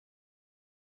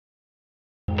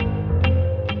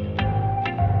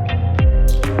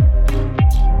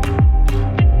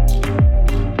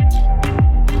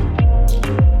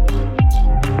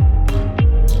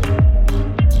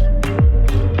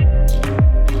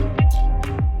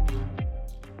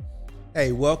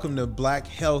Hey, welcome to Black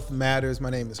Health Matters. My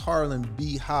name is Harlan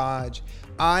B. Hodge.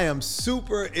 I am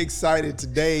super excited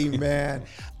today, man.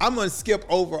 I'm going to skip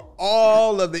over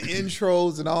all of the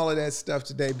intros and all of that stuff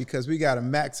today because we got to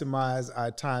maximize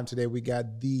our time today. We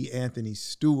got the Anthony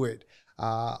Stewart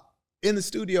in the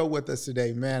studio with us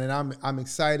today, man, and I'm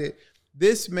excited.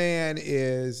 This man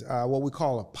is what we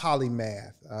call a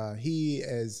polymath. He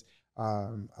is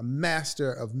a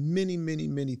master of many, many,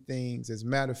 many things. As a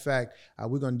matter of fact,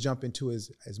 we're going to jump into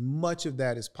as much of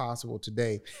that as possible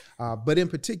today. But in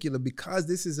particular, because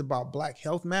this is about Black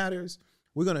Health Matters,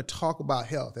 we're going to talk about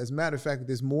health. As a matter of fact,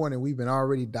 this morning, we've been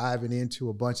already diving into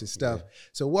a bunch of stuff. Yeah.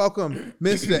 So welcome,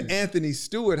 Mr. Anthony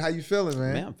Stewart. How you feeling,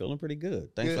 man? Man, I'm feeling pretty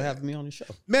good. Thanks for having me on the show.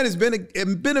 Man, it's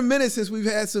been a minute since we've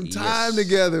had some time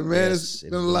together, man. Yes, it's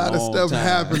been a lot of stuff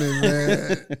happening,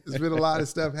 man. It's been a lot of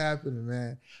stuff happening,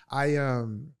 man.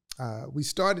 We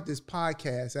started this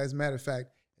podcast. As a matter of fact,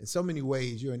 in so many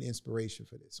ways, you're an inspiration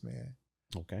for this, man.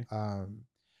 Okay.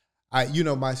 You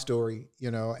know my story,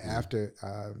 after,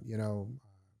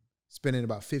 spending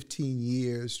about 15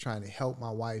 years trying to help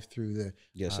my wife through the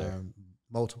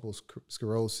multiple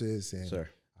sclerosis and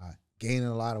gaining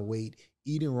a lot of weight,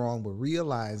 eating wrong, but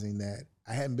realizing that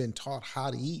I hadn't been taught how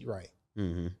to eat right,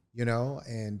 figuring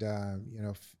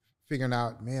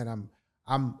out, man,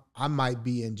 I might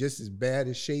be in just as bad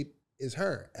a shape as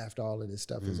her after all of this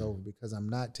stuff is over because I'm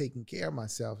not taking care of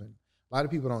myself. And a lot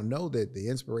of people don't know that the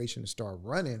inspiration to start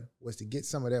running was to get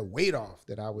some of that weight off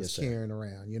that I was carrying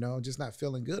around, just not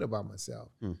feeling good about myself.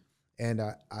 And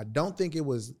I don't think it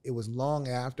was long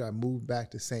after I moved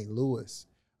back to St. Louis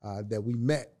that we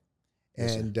met.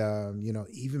 And,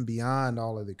 even beyond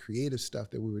all of the creative stuff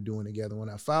that we were doing together, when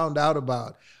I found out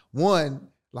about one,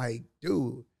 like,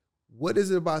 dude, what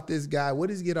is it about this guy? Where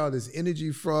does he get all this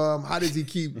energy from? How does he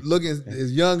keep looking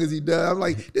as young as he does? I'm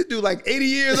like, this dude like 80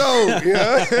 years old.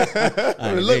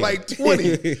 I look like 20.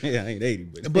 Yeah, I ain't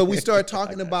 80. But we started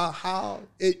talking about how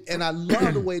and I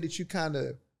love the way that you kind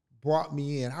of brought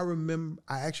me in.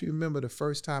 I actually remember the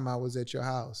first time I was at your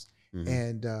house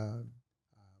and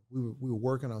we were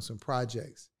working on some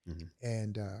projects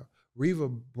and Reva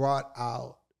brought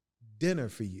out dinner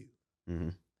for you.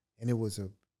 And it was a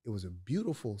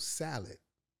beautiful salad.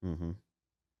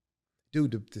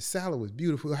 Dude, the salad was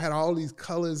beautiful. It had all these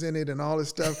colors in it and all this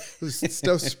stuff. It was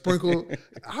stuff sprinkled.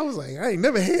 I was like, I ain't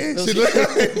never had shit like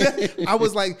that. I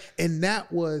was like, and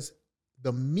that was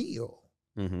the meal,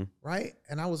 right?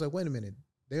 And I was like, wait a minute,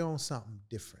 they're on something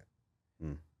different.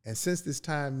 And since this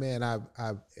time, man, I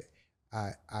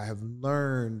have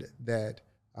learned that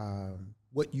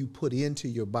what you put into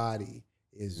your body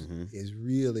is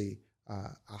really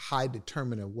a high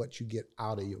determinant of what you get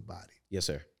out of your body. Yes,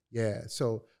 sir. Yeah.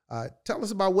 So tell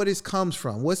us about where this comes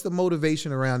from. What's the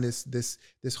motivation around this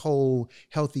whole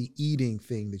healthy eating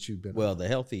thing that you've been Well, on? the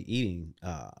healthy eating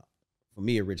for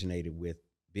me originated with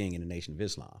being in the Nation of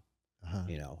Islam.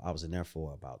 I was in there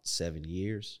for about 7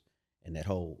 years, and that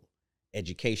whole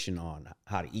education on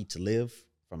how to eat to live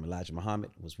from Elijah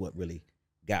Muhammad was what really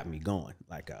got me going.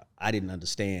 Like I didn't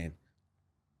understand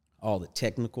all the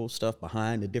technical stuff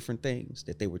behind the different things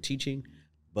that they were teaching.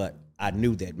 But I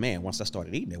knew that, man, once I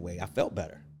started eating that way, I felt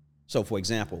better. So, for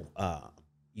example,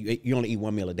 you only eat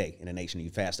one meal a day in the nation. You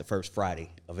fast the first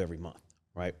Friday of every month,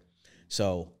 right?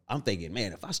 So I'm thinking,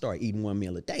 man, if I start eating one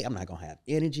meal a day, I'm not going to have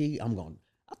energy. I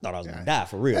thought I was going to die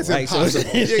for real, That's right? impossible. So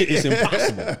it's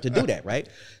impossible to do that, right?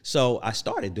 So I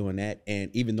started doing that.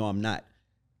 And even though I'm not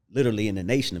literally in the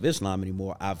Nation of Islam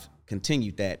anymore, I've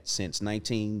continued that since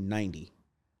 1990.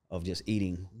 Of just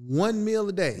eating one meal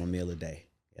a day. One meal a day.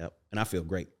 Yep. And I feel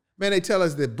great. Man, they tell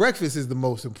us that breakfast is the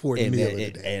most important meal of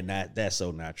the day. And that's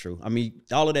so not true. I mean,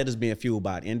 all of that is being fueled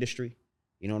by industry.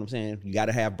 You know what I'm saying? You got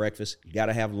to have breakfast. You got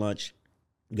to have lunch.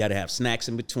 You got to have snacks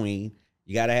in between.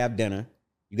 You got to have dinner.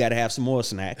 You got to have some more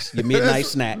snacks. Your midnight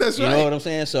snack. That's you right. know what I'm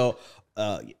saying? So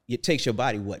it takes your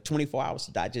body, 24 hours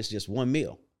to digest just one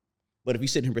meal. But if you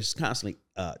sit here constantly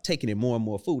taking in more and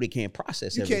more food, it can't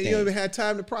process everything. You don't even have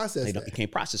time to process It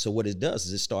can't process. So what it does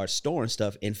is it starts storing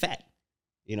stuff in fat,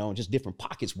 just different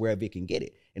pockets wherever it can get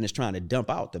it. And it's trying to dump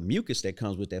out the mucus that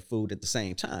comes with that food at the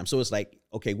same time. So it's like,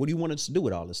 okay, what do you want us to do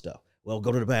with all this stuff? Well,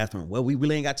 go to the bathroom. Well, we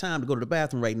really ain't got time to go to the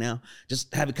bathroom right now.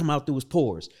 Just have it come out through its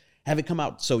pores. Have it come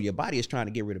out. So your body is trying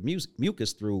to get rid of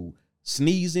mucus through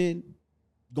sneezing,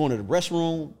 going to the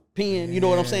restroom, peeing, you know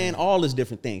what I'm saying? All these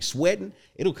different things. Sweating,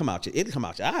 it'll come out your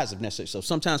eyes if necessary. So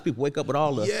sometimes people wake up with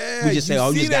all the, we just say,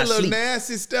 oh, you just got sleep.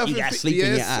 Nasty stuff. You got sleep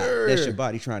in your eye. Sir. That's your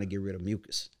body trying to get rid of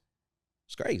mucus.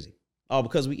 It's crazy. All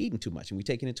because we eating too much and we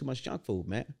taking in too much junk food,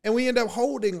 man. And we end up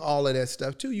holding all of that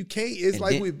stuff too. You can't, it's And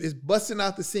like then, it's busting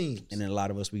out the seams. And then a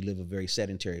lot of us, we live a very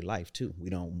sedentary life too. We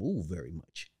don't move very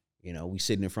much. You know, we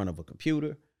sitting in front of a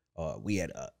computer. We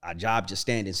had our job just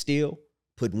standing still,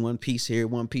 putting one piece here,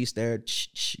 one piece there,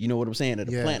 you know what I'm saying, at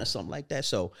the plant or something like that.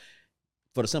 So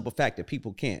for the simple fact that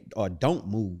people can't or don't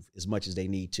move as much as they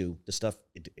need to, the stuff,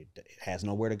 it has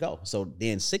nowhere to go. So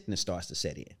then sickness starts to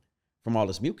set in from all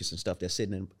this mucus and stuff that's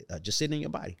just sitting in your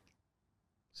body.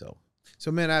 So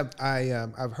man,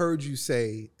 I've heard you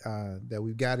say that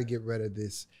we've got to get rid of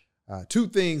this two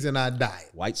things in our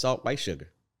diet: white salt, white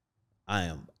sugar. I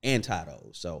am anti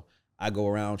those. So I go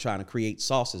around trying to create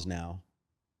sauces now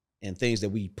and things that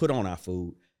we put on our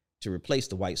food to replace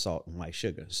the white salt and white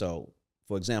sugar. So,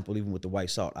 for example, even with the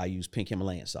white salt, I use pink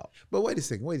Himalayan salt. But wait a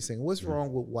second. What's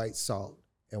wrong with white salt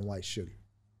and white sugar?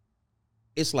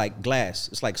 It's like glass.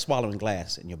 It's like swallowing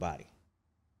glass in your body.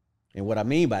 And what I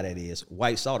mean by that is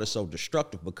white salt is so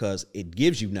destructive because it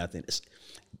gives you nothing.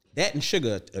 That and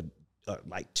sugar are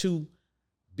like two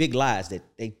big lies that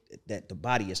the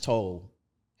body is told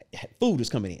food is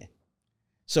coming in.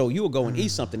 So you'll go and eat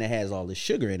something that has all this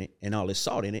sugar in it and all this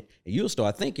salt in it, and you'll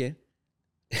start thinking,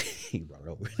 he brought it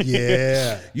over.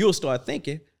 Yeah. You'll start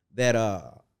thinking that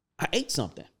I ate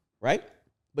something, right?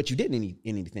 But you didn't eat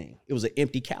anything. It was an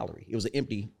empty calorie. It was an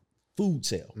empty food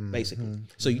cell, basically.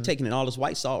 So you're taking in all this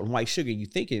white salt and white sugar, you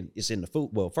thinking it's in the food.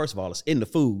 Well, first of all, it's in the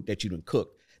food that you done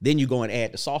cooked. Then you go and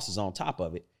add the sauces on top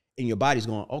of it, and your body's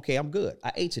going, okay, I'm good.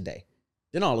 I ate today.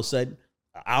 Then all of a sudden,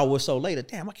 an hour or so later,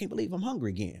 damn, I can't believe I'm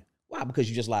hungry again. Why? Because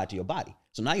you just lied to your body.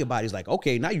 So now your body's like,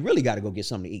 okay, now you really got to go get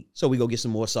something to eat. So we go get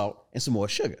some more salt and some more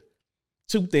sugar.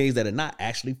 Two things that are not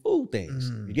actually food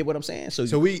things. You get what I'm saying?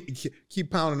 So we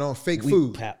keep pounding on fake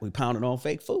food. We pounding on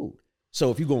fake food.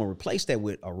 So if you're going to replace that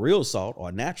with a real salt or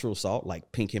a natural salt,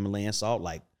 like pink Himalayan salt,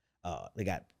 like they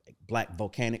got like black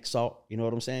volcanic salt, you know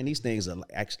what I'm saying? These things are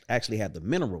actually have the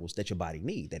minerals that your body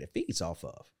needs, that it feeds off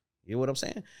of. You know what I'm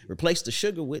saying? Replace the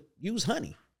sugar with, use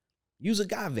honey, use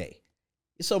agave.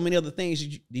 There's so many other things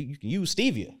you can use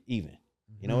stevia even.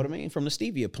 You know what I mean? From the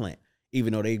stevia plant,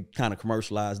 even though they kind of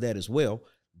commercialize that as well.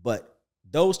 But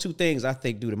those two things I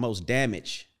think do the most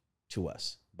damage to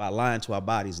us by lying to our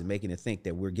bodies and making it think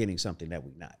that we're getting something that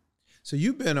we're not. So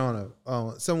you've been on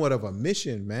a somewhat of a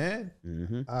mission, man,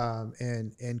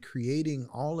 and creating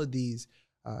all of these,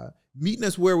 meeting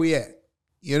us where we at,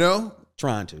 you know?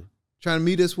 Trying to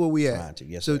meet us where we at. Trying to,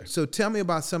 yes, so, sir. So tell me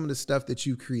about some of the stuff that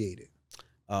you created.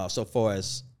 So far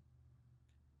as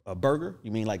a burger,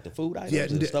 you mean like the food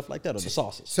items and stuff like that, or the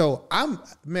sauces? So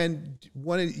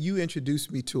you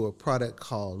introduced me to a product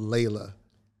called Layla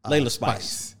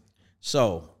Spice.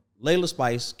 So Layla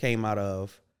Spice came out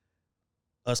of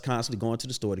us constantly going to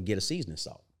the store to get a seasoning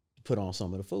salt to put on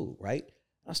some of the food, right?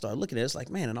 I started looking at it, it's like,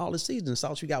 man, and all the seasoning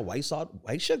salts, you got white salt,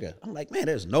 white sugar. I'm like, man,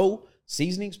 there's no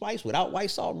seasoning spice without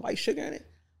white salt and white sugar in it.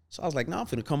 So I was like, no, I'm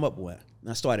finna come up with it. And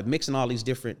I started mixing all these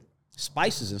different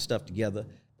spices and stuff together,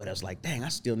 but I was like, dang, I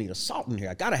still need a salt in here.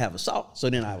 I gotta have a salt. So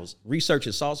then I was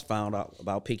researching salts, found out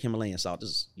about pink Himalayan salt. This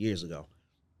is years ago.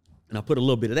 And I put a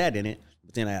little bit of that in it,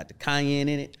 but then I had the cayenne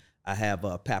in it. I have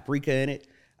paprika in it.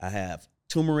 I have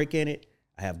turmeric in it.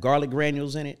 I have garlic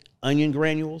granules in it, onion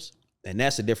granules. And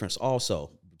that's the difference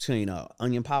also between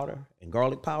onion powder and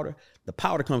garlic powder. The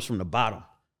powder comes from the bottom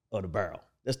of the barrel.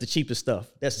 That's the cheapest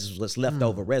stuff. That's what's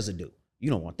leftover residue.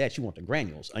 You don't want that. You want the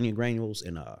granules, onion granules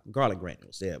and garlic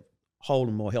granules. They're whole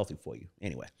and more healthy for you.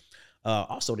 Anyway,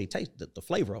 also they taste, the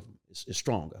flavor of them is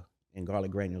stronger in garlic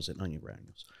granules and onion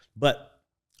granules. But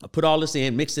I put all this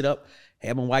in, mixed it up,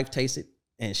 had my wife taste it,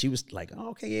 and she was like, oh,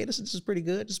 okay, yeah, this is pretty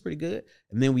good. This is pretty good.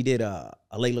 And then we did a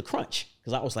Layla Crunch,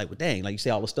 because I was like, well, dang, like you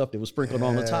see all the stuff that was sprinkled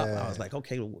on the top. I was like,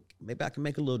 okay, well, maybe I can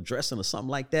make a little dressing or something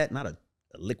like that. Not a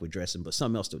liquid dressing, but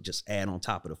something else to just add on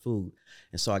top of the food.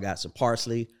 And so I got some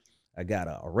parsley. I got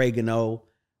oregano.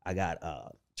 I got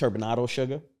turbinado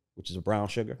sugar, which is a brown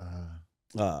sugar.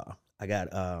 I got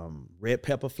red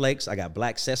pepper flakes. I got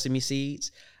black sesame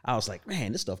seeds. I was like,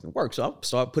 man, this stuff can work. So I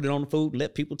started putting it on the food,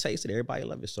 let people taste it. Everybody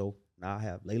love it. So now I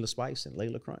have Layla Spice and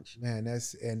Layla Crunch. Man,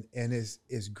 that's and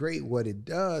it's great. What it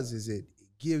does is it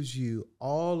gives you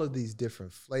all of these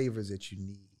different flavors that you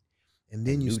need, and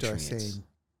then you start saying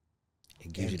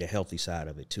it gives you the healthy side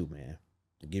of it too, man.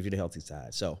 It gives you the healthy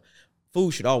side. So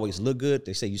food should always look good.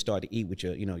 They say you start to eat with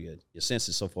your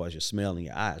senses so far as your smell and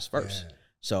your eyes first. Yeah.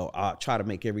 So I try to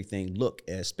make everything look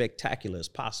as spectacular as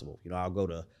possible. I'll go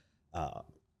to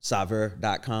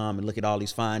Saveur.com and look at all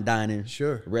these fine dining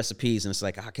recipes, and it's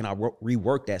like, how can I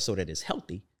rework that so that it's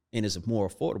healthy and it's more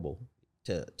affordable?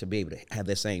 to be able to have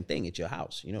that same thing at your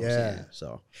house. You know what I'm saying?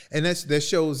 So, and that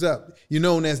shows up. You're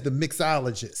known as the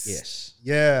mixologist. Yes.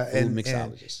 Yeah. Food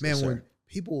mixologist. Man, yes, when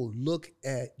people look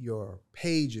at your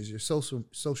pages, your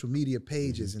social media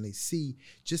pages, and they see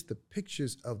just the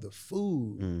pictures of the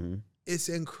food, it's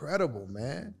incredible,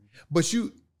 man. But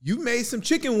you made some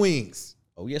chicken wings.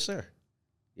 Oh, yes, sir.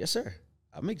 Yes, sir.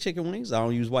 I make chicken wings. I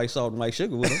don't use white salt and white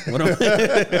sugar with them.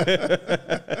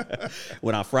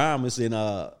 When I fry them, it's in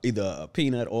either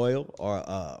peanut oil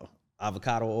or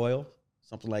avocado oil,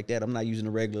 something like that. I'm not using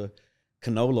the regular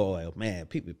canola oil. Man,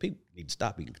 people need to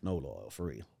stop eating canola oil for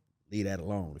real. Leave that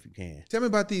alone if you can. Tell me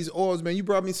about these oils, man. You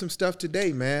brought me some stuff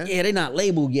today, man. Yeah, they're not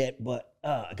labeled yet, but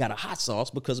I got a hot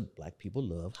sauce because Black people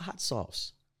love hot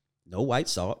sauce. No white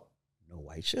salt, no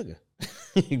white sugar.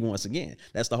 Once again,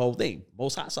 that's the whole thing.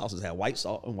 Most hot sauces have white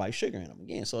salt and white sugar in them.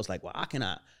 Again, so it's like, well, how can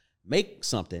I make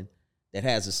something that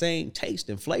has the same taste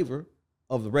and flavor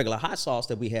of the regular hot sauce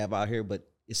that we have out here, but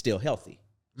it's still healthy?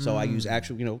 So I use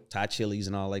actual, Thai chilies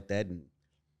and all like that, and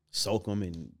soak them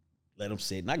and let them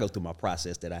sit. And I go through my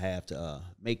process that I have to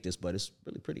make this, but it's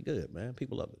really pretty good, man.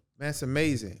 People love it. Man, it's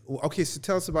amazing. Okay, so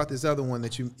tell us about this other one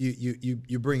that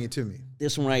you bring it to me.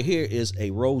 This one right here is a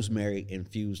rosemary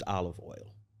infused olive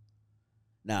oil.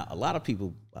 Now, a lot of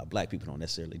people, Black people, don't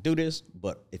necessarily do this,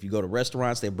 but if you go to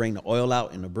restaurants, they bring the oil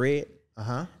out in the bread.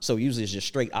 So usually it's just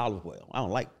straight olive oil. I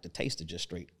don't like the taste of just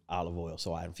straight olive oil,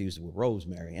 so I infused it with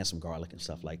rosemary and some garlic and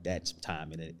stuff like that, some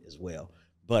thyme in it as well.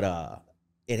 But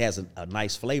it has a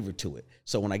nice flavor to it.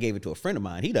 So when I gave it to a friend of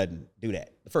mine, he doesn't do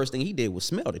that. The first thing he did was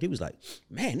smelled it. He was like,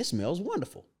 man, this smells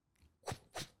wonderful.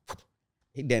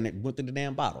 He then went through the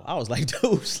damn bottle. I was like,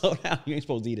 dude, slow down. You ain't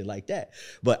supposed to eat it like that.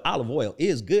 But olive oil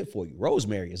is good for you.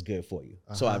 Rosemary is good for you.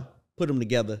 So I put them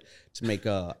together to make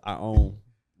our own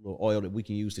little oil that we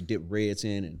can use to dip breads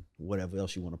in and whatever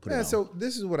else you want to put it on. So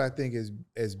this is what I think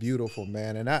is beautiful,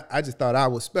 man. And I just thought I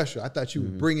was special. I thought you were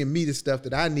bringing me the stuff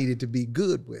that I needed to be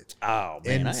good with. Oh,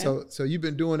 man. And so you've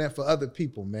been doing that for other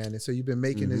people, man. And so you've been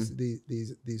making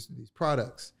these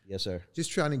products. Yes, sir.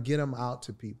 Just trying to get them out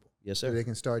to people. Yes, sir. So they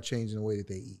can start changing the way that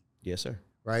they eat. Yes, sir.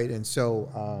 Right. And so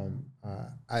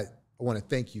I want to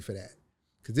thank you for that,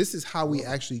 because this is how we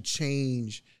actually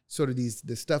change sort of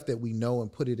the stuff that we know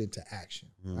and put it into action.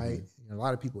 Right. A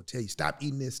lot of people tell you, stop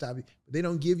eating this, stop it. But they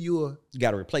don't give you You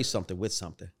got to replace something with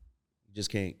something. You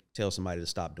just can't tell somebody to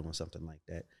stop doing something like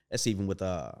that. That's even with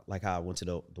like how I went to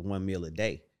the one meal a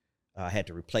day. I had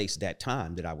to replace that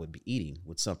time that I would be eating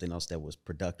with something else that was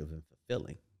productive and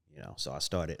fulfilling. So I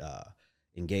started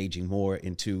engaging more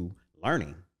into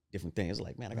learning different things.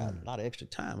 Like, man, I got a lot of extra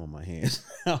time on my hands.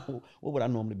 What would I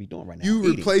normally be doing right now? You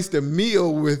replaced a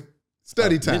meal with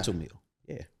study time. Mental meal.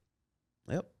 Yeah.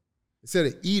 Yep. Instead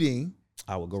of eating,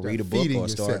 I would go read a book or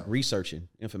start yourself. researching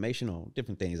information on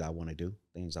different things I want to do,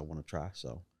 things I want to try.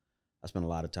 So I spend a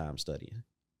lot of time studying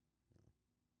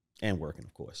and working,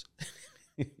 of course.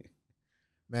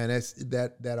 Man,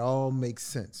 that all makes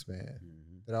sense, man.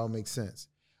 That all makes sense.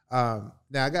 Now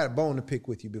I got a bone to pick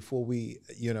with you before we,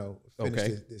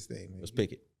 finish this thing. Man. Let's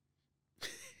pick it.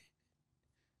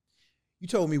 You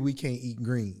told me we can't eat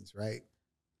greens, right?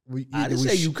 I didn't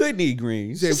say you couldn't eat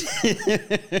greens.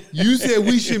 You said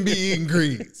we shouldn't be eating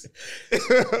greens.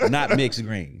 Not mixed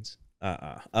greens.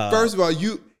 First of all,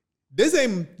 this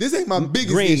ain't my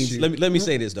biggest greens. issue. Let me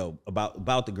say this though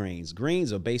about the greens.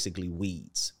 Greens are basically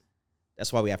weeds.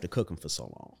 That's why we have to cook them for so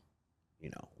long.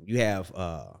 You have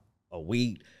a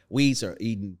weed. Weeds are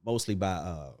eaten mostly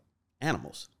by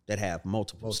animals that have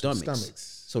multiple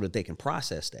stomachs, so that they can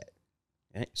process that.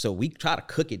 Right? So we try to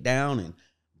cook it down and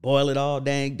boil it all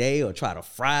dang day, or try to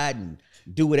fry it and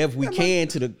do whatever we can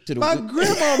to the. My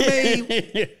grandma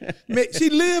made. She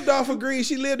lived off of greens.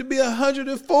 She lived to be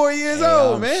 104 years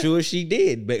old, I'm man. sure she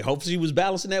did, but hopefully she was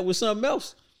balancing that with something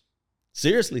else.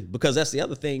 Seriously, because that's the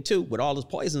other thing too. With all the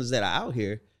poisons that are out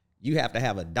here, you have to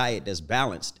have a diet that's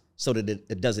balanced so that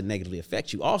it doesn't negatively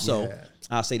affect you. Also,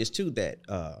 I'll say this too, that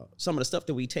some of the stuff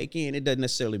that we take in, it doesn't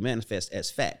necessarily manifest as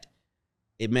fat.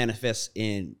 It manifests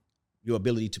in your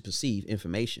ability to perceive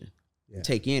information,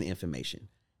 take in information,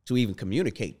 to even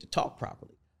communicate, to talk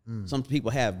properly. Some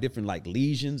people have different like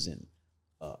lesions and,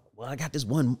 I got this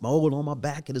one mole on my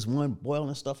back and this one boil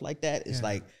and stuff like that. It's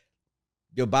like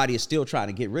your body is still trying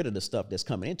to get rid of the stuff that's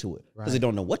coming into it because they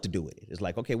don't know what to do with it. It's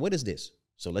like, okay, what is this?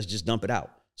 So let's just dump it out.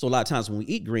 So a lot of times when we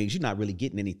eat greens, you're not really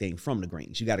getting anything from the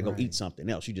greens. You got to go eat something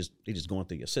else. They're just going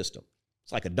through your system.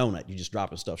 It's like a donut. You're just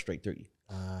dropping stuff straight through you.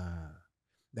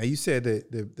 Now you said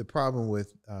that the problem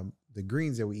with the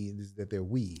greens that we eat is that they're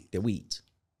weeds. They're weeds.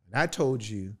 And I told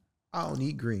you I don't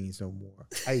eat greens no more.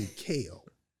 I eat kale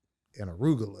and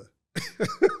arugula.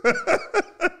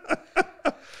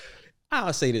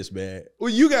 I'll say this, man. Well,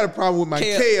 you got a problem with my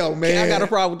kale, man. I got a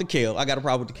problem with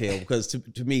the kale. Because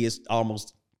to me, it's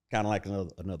almost kind of like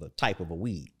another type of a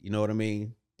weed. You know what I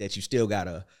mean? That you still got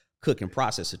to cook and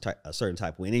process a certain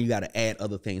type of way. And then you got to add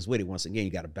other things with it. Once again,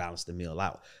 you got to balance the meal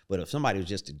out. But if somebody was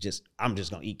just I'm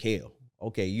just going to eat kale.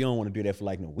 Okay, you don't want to do that for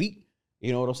like no week.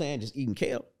 You know what I'm saying? Just eating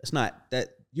kale. It's not that.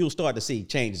 You'll start to see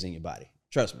changes in your body.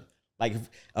 Trust me. Like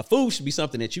a food should be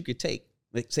something that you could take,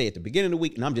 like say at the beginning of the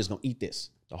week, and I'm just going to eat this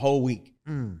the whole week.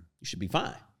 You should be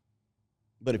fine.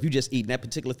 But if you just eat that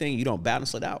particular thing, you don't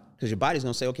balance it out because your body's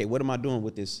going to say, okay, what am I doing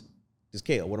with this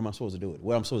kale? What am I supposed to do with it?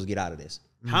 What am I supposed to get out of this?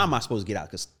 How am I supposed to get out?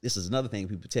 Because this is another thing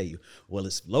people tell you. Well,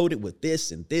 it's loaded with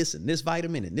this and this and this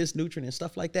vitamin and this nutrient and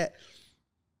stuff like that.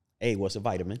 Hey, what's a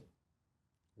vitamin?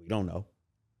 We don't know.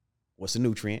 What's a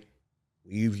nutrient?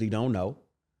 We usually don't know.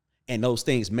 And those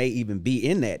things may even be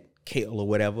in that kale or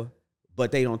whatever,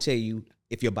 but they don't tell you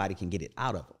if your body can get it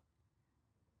out of them.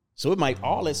 So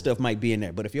all that stuff might be in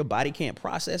there, but if your body can't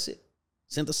process it,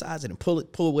 synthesize it, and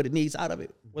pull what it needs out of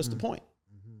it, what's the point?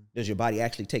 Does your body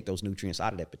actually take those nutrients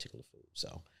out of that particular food?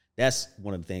 So that's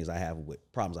one of the things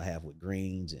problems I have with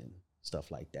greens and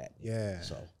stuff like that. Yeah.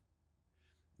 So,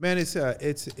 man, it's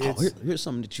here's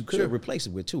something that you could replace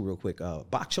it with too, real quick.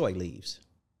 Bok choy leaves.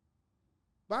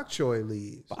 Bok choy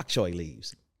leaves. Bok choy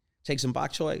leaves. Take some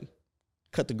bok choy,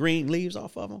 cut the green leaves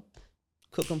off of them,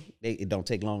 cook them. It don't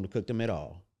take long to cook them at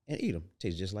all, and eat them.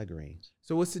 Tastes just like greens.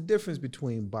 So what's the difference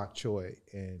between bok choy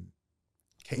and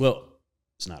kale? Well,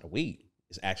 it's not a weed.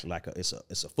 It's actually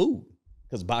it's a food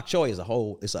because bok choy is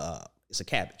it's a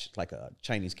cabbage. It's like a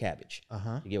Chinese cabbage.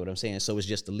 You get what I'm saying? So it's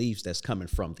just the leaves that's coming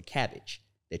from the cabbage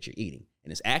that you're eating,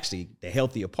 and it's actually the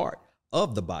healthier part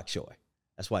of the bok choy.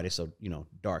 That's why they're so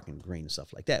dark and green and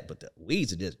stuff like that. But the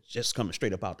weeds are just coming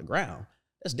straight up out the ground.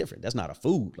 That's different. That's not a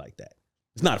food like that.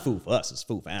 It's not a food for us. It's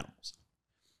food for animals.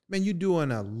 Man, you're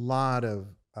doing a lot of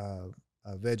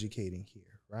educating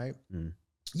here, right?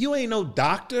 You ain't no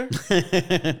doctor.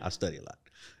 I study a lot.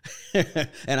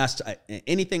 And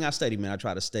anything I study, man, I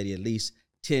try to study at least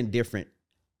 10 different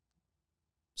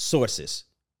sources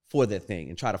for that thing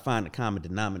and try to find the common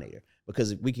denominator,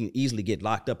 because we can easily get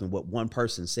locked up in what one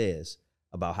person says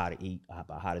about how to eat,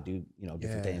 about how to do,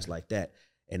 different things like that.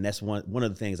 And that's one of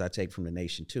the things I take from the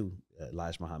nation too.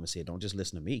 Elijah Muhammad said, don't just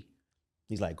listen to me.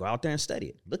 He's like, go out there and study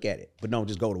it, look at it, but don't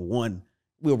just go to one.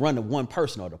 We'll run to one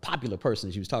person or the popular person,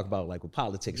 as you was talking about, like with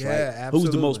politics, right? Absolutely.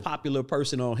 Who's the most popular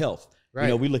person on health?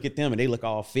 Right. We look at them and they look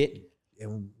all fit.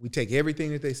 And we take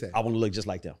everything that they say. I want to look just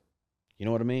like them. You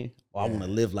know what I mean? Or I want to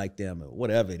live like them or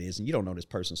whatever it is. And you don't know this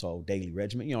person's whole daily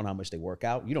regimen. You don't know how much they work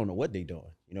out. You don't know what they're doing.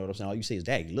 You know what I'm saying? All you say is,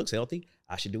 dang, he looks healthy.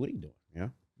 I should do what he's doing.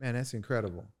 Man, that's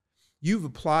incredible. You've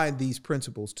applied these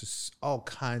principles to all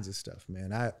kinds of stuff,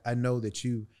 man. I know that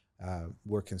you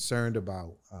were concerned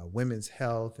about women's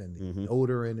health and the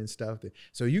deodorant and stuff.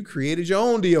 So you created your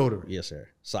own deodorant. Yes, sir.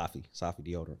 Safi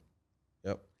deodorant.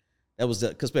 Yep. That was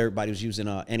because everybody was using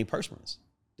antiperspirants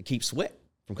to keep sweat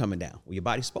from coming down. Well, your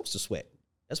body's supposed to sweat.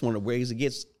 That's one of the ways it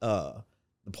gets the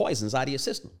poisons out of your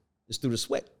system. It's through the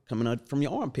sweat coming out from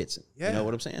your armpits. You know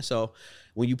what I'm saying? So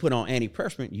when you put on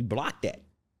antiperspirant, you block that.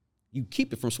 You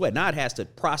keep it from sweat. Now it has to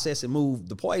process and move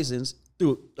the poisons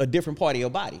through a different part of your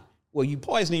body. Well, you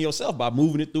poisoning yourself by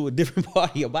moving it through a different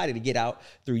part of your body to get out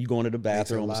through you going to the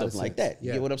bathroom or something like that.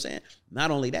 You get what I'm saying?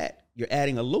 Not only that, you're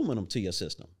adding aluminum to your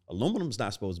system. Aluminum's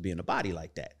not supposed to be in the body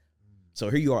like that. So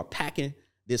here you are packing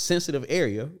this sensitive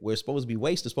area where it's supposed to be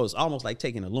waste. It's almost like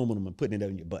taking aluminum and putting it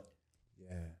in your butt.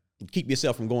 Yeah. Keep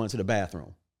yourself from going to the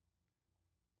bathroom.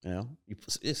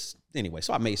 Anyway,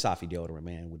 so I made Safi deodorant,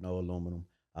 man, with no aluminum.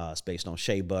 It's based on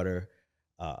shea butter,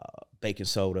 baking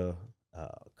soda, a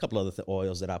couple other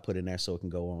oils that I put in there so it can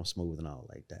go on smooth and all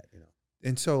like that,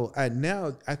 And so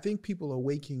now I think people are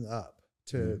waking up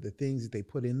to the things that they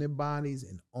put in their bodies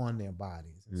and on their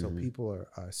bodies. And so people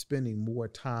are spending more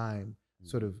time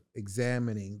sort of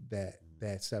examining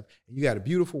that stuff. And you got a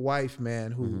beautiful wife,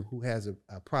 man, who has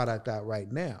a product out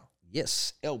right now.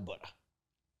 Yes, L butter.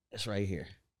 That's right here.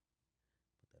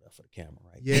 For the camera,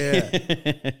 right?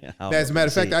 Yeah. As a matter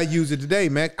of fact, I use it today,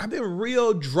 man. I've been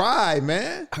real dry,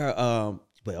 man. Well,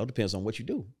 it depends on what you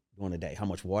do during the day, how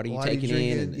much water you're taking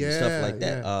in and stuff like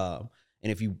that.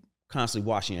 And if you constantly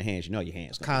washing your hands, your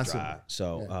hands gonna be dry.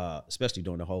 So especially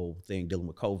during the whole thing dealing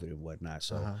with COVID and whatnot.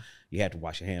 So you have to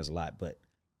wash your hands a lot. But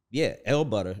yeah, L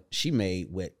butter, she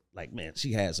made with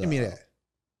she has give me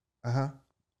that.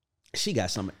 She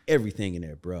got some of everything in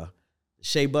there, bruh.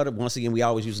 Shea butter, once again, we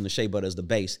always using the shea butter as the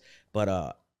base.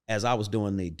 But as I was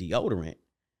doing the deodorant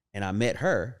and I met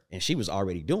her and she was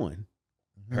already doing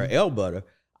her L butter,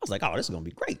 was like, oh, this is gonna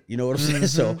be great. You know what I'm saying?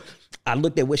 So I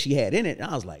looked at what she had in it, and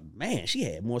I was like, man, she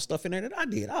had more stuff in there than I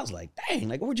did. I was like, dang,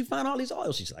 like where'd you find all these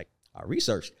oils? She's like, I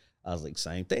researched. I was like,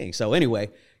 same thing. So anyway,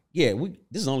 yeah,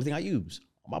 this is the only thing I use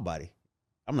on my body.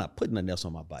 I'm not putting nothing else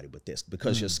on my body but this,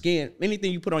 because your skin,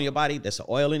 anything you put on your body that's an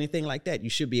oil, anything like that, you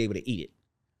should be able to eat it.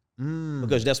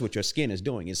 Because that's what your skin is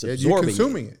doing. It's absorbing. You're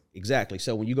consuming it. Exactly.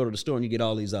 So when you go to the store and you get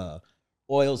all these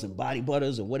oils and body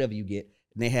butters or whatever you get,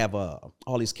 and they have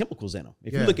all these chemicals in them.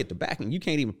 If you look at the back and you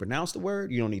can't even pronounce the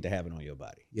word, you don't need to have it on your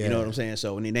body. You know what I'm saying?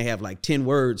 So, and then they have like 10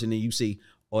 words, and then you see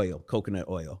oil, coconut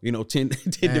oil, 10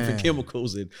 different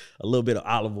chemicals and a little bit of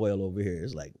olive oil over here.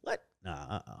 It's like, what?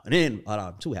 Nah, And then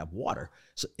two have water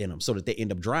in them, so that they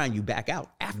end up drying you back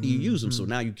out after you use them. So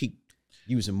now you keep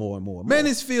using more and more and more. Man,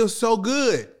 this feels so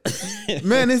good.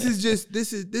 Man, this is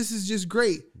just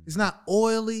great. It's not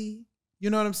oily. You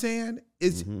know what I'm saying?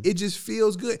 It just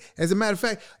feels good. As a matter of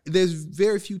fact, there's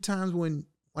very few times when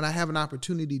I have an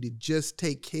opportunity to just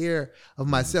take care of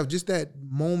myself, just that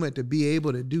moment to be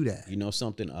able to do that. You know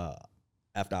something?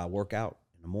 After I work out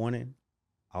in the morning,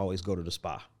 I always go to the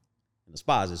spa. And the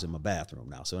spa is in my bathroom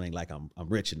now, so it ain't like I'm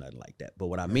rich or nothing like that. But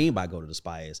what I mean by go to the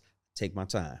spa is take my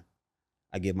time.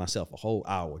 I give myself a whole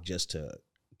hour just to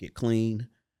get clean,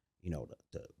 to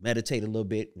meditate a little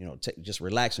bit, just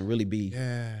relax and really be,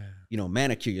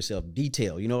 manicure yourself,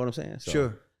 detail. You know what I'm saying? So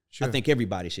Sure. I think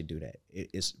everybody should do that.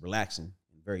 It's relaxing,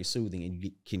 very soothing, and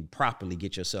you can properly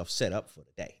get yourself set up for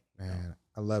the day. Man,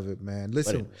 I love it, man.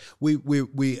 Listen,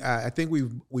 I think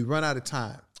we run out of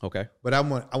time. Okay. But I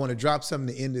want to drop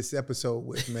something to end this episode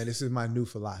with, man. This is my new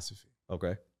philosophy.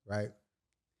 Okay. Right.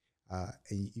 And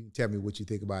you can tell me what you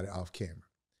think about it off camera.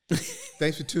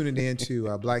 Thanks for tuning in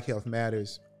to Black Health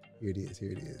Matters. Here it is.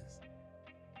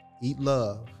 Eat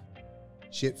love,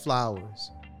 shit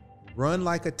flowers, run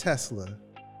like a Tesla,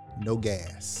 no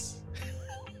gas.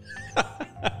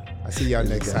 I see y'all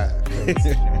next time.